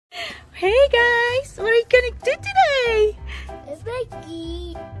Hey guys, what are you gonna do today?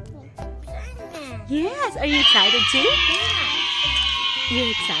 Becky. Yes, are you excited too?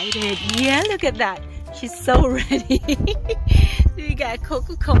 You're excited. Yeah, look at that. She's so ready. So we got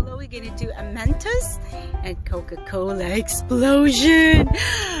Coca-Cola. We're gonna do a Mentos and Coca-Cola explosion.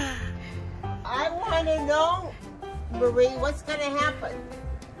 I want to know, Marie, what's going to happen?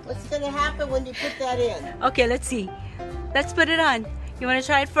 What's going to happen when you put that in? Okay, let's see. Let's put it on. You want to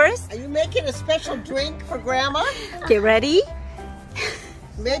try it first? Are you making a special drink for Grandma? Okay, ready?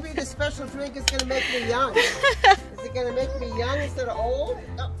 Maybe the special drink is going to make me young. Is it going to make me young instead of old?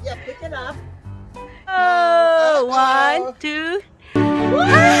 Oh, yeah, pick it up. Oh, 1, 2.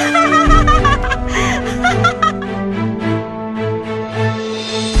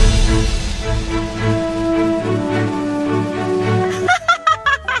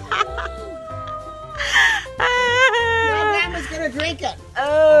 Grandma's going to drink it.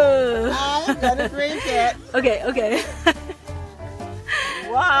 Oh. I'm going to drink it. Okay, okay.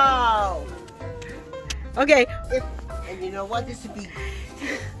 Wow. Okay. And you know what? This would be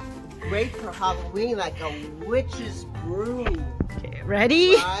great for Halloween, like a witch's brew. Okay,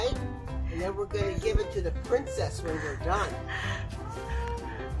 ready? Right? And then we're going to give it to the princess when we're done.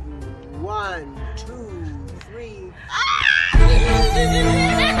 1, 2, 3.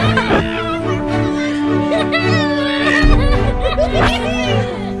 Ah!